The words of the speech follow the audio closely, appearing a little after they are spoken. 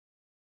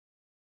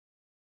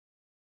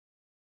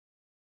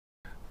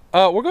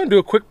we're going to do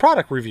a quick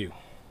product review.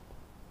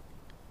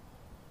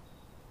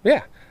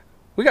 Yeah,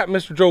 we got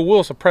Mr. Joe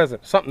Willis a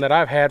present, something that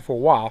I've had for a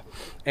while,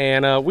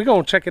 and we're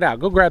going to check it out.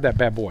 Go grab that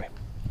bad boy.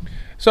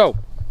 So,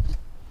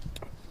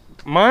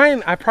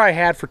 mine I probably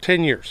had for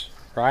 10 years,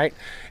 right?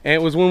 And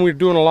it was when we were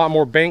doing a lot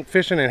more bank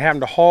fishing and having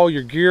to haul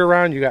your gear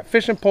around. You got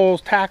fishing poles,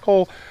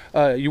 tackle,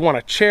 you want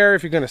a chair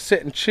if you're going to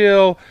sit and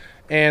chill.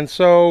 And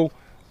so,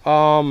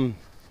 my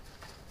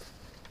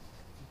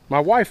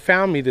wife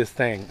found me this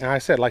thing, and I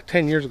said like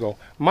 10 years ago.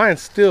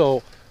 Mine's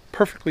still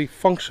perfectly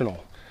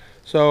functional.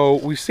 So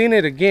we've seen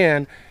it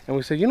again, and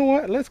we said, you know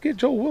what, let's get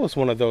Joe Willis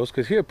one of those,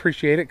 because he'll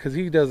appreciate it, because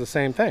he does the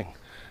same thing.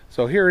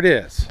 So here it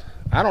is.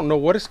 I don't know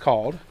what it's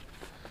called.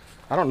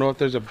 I don't know if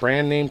there's a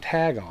brand name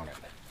tag on it.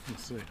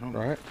 Let's see. Hold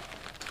on. Right?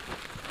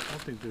 I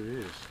don't think there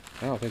is.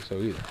 I don't think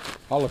so either.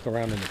 I'll look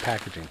around in the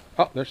packaging.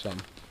 Oh, there's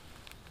something.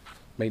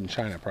 Made in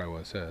China, probably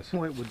what it says.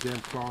 Point with damn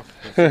cloth.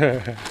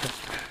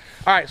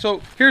 All right,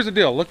 so here's the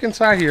deal. Look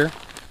inside here.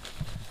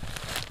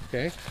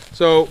 Okay,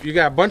 so you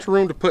got a bunch of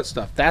room to put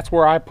stuff. That's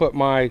where I put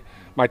my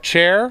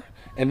chair,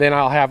 and then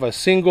I'll have a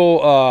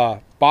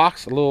single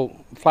box, a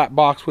little flat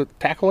box with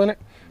tackle in it.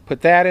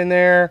 Put that in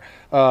there,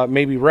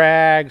 maybe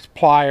rags,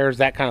 pliers,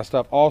 that kind of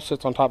stuff. All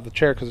sits on top of the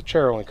chair, because the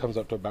chair only comes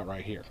up to about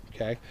right here.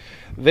 Okay,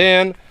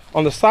 then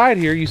on the side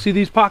here, you see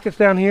these pockets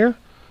down here?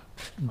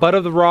 Butt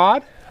of the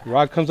rod. The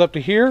rod comes up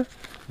to here.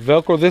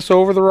 Velcro this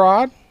over the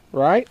rod.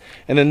 Right,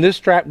 and then this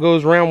strap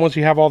goes around once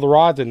you have all the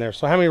rods in there.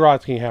 So how many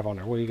rods can you have on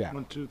there? What do you got?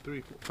 1, 2,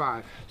 3, 4,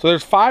 5. So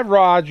there's 5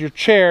 rods, your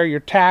chair, your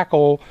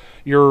tackle,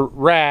 your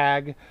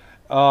rag,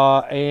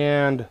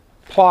 and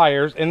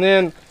pliers. And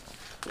then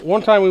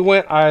one time we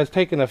went, I was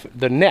taking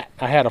the net.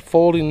 I had a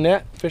folding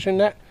net, fishing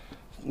net.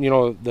 You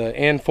know, the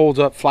end folds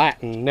up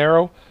flat and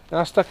narrow, and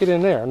I stuck it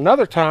in there.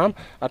 Another time,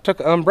 I took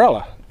an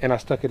umbrella and I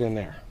stuck it in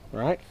there.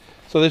 Right,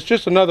 so there's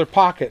just another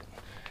pocket.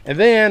 And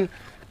then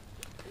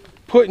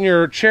putting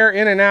your chair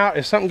in and out,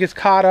 if something gets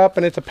caught up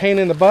and it's a pain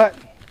in the butt,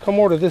 come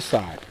over to this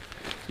side.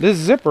 This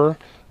zipper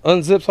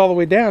unzips all the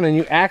way down, and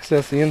you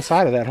access the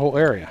inside of that whole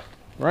area.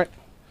 Right,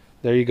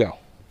 there you go.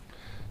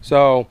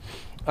 So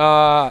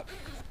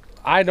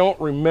I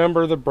don't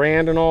remember the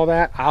brand and all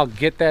that. I'll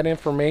get that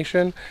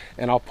information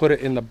and I'll put it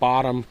in the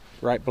bottom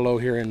right below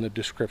here in the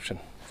description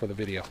for the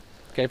video.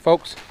 Okay,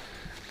 folks,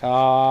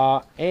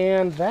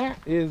 and that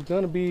is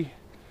going to be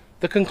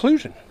the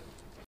conclusion.